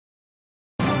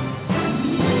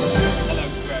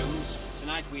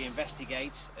tonight we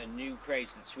investigate a new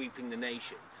craze that's sweeping the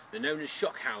nation. They're known as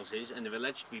shock houses, and they're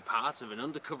alleged to be part of an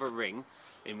undercover ring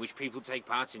in which people take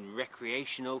part in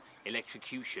recreational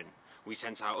electrocution. We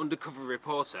sent our undercover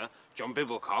reporter, John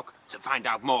Bibblecock, to find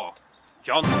out more.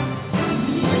 John?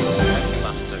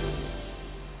 Master.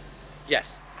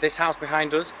 Yes, this house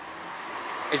behind us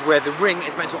is where the ring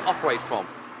is meant to operate from.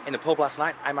 In the pub last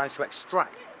night, I managed to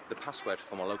extract the password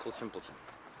from a local simpleton.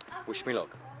 Wish me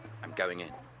luck. I'm going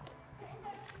in.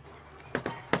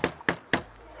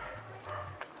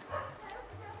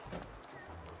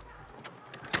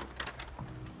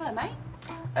 Hello, mate.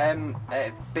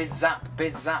 Biz zap,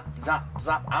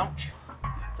 zap, ouch.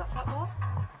 Zap, zap, what?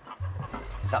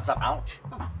 Zap, zap, ouch.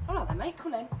 Oh, all right then, mate.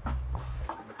 Come on in.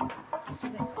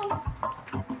 Come on.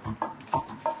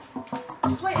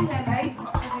 Just wait in there, mate.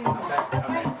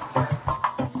 Okay.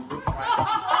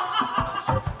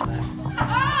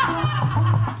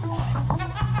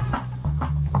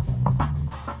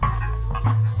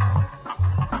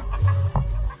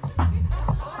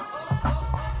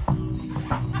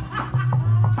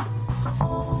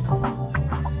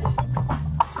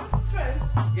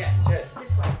 Yeah, cheers.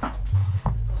 This way.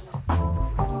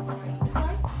 This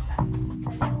way?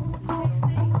 Take a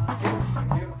seat.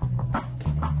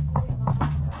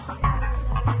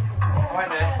 Right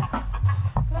there.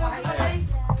 Hello, everybody.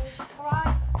 All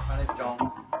right. My name's John.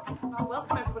 Well,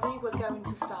 welcome, everybody. We're going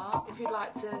to start. If you'd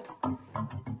like to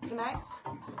connect,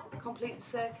 complete the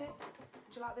circuit.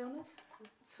 Would you like the honours?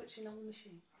 Switching on the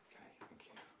machine. Okay, thank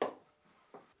you.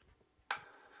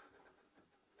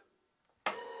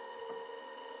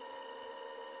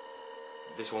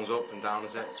 This one's up and down,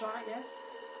 is it? That's right, yes.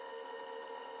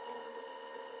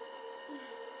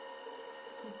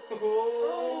 Oh,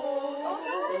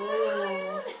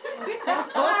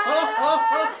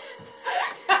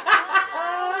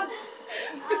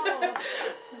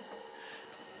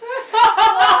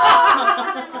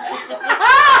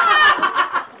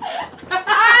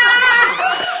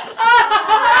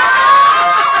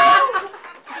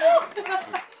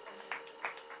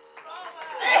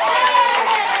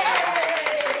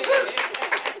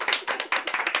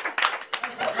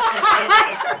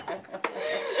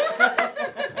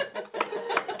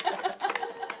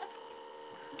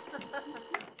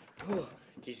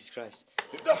 Jesus Christ.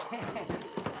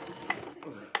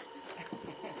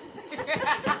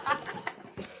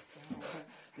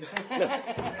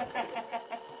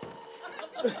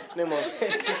 No more.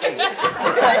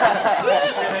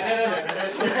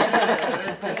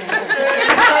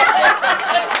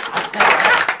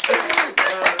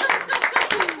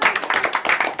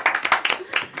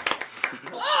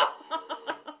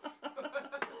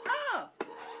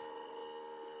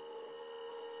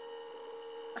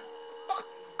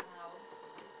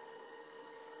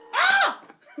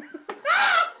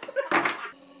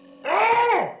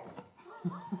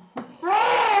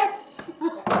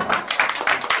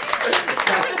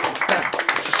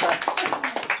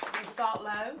 Start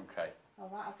low. Okay. All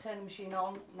right, I'll turn the machine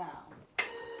on now.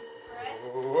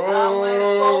 And we're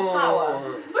full power.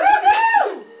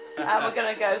 And we're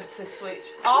going to go to switch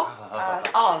off and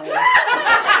on.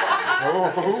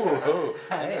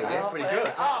 Hey, that's pretty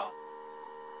good. Oh.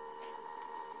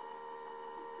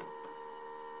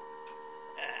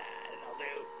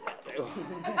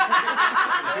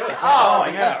 Oh,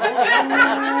 yeah.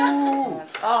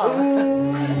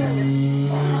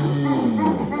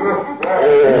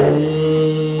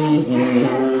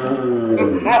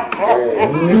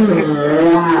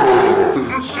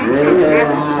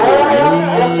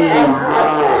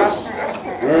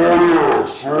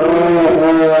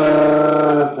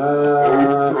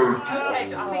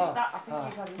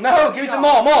 No, give me some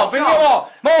more, give me more,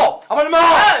 I want more,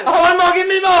 I want more, give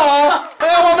me more, I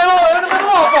want more,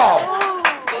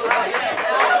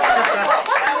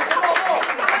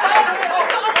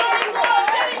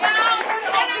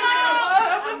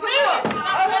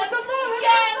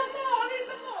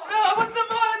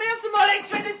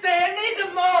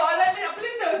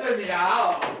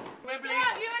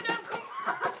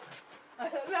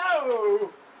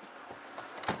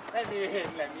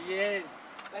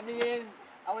 Let me in.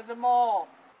 I want some more.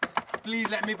 Please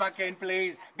let me back in,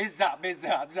 please. Biz zap, biz.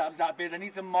 I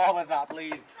need some more of that,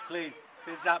 please. Please.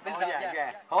 Biz zap,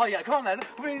 yeah. Oh yeah, come on then.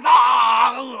 Please.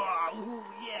 Oh,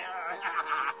 yeah.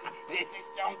 This is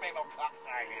John Bibblecock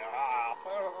saying.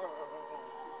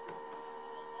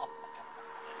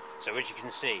 So as you can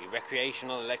see,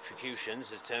 recreational electrocutions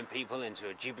has turned people into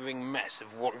a gibbering mess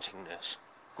of wantingness.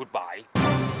 Goodbye.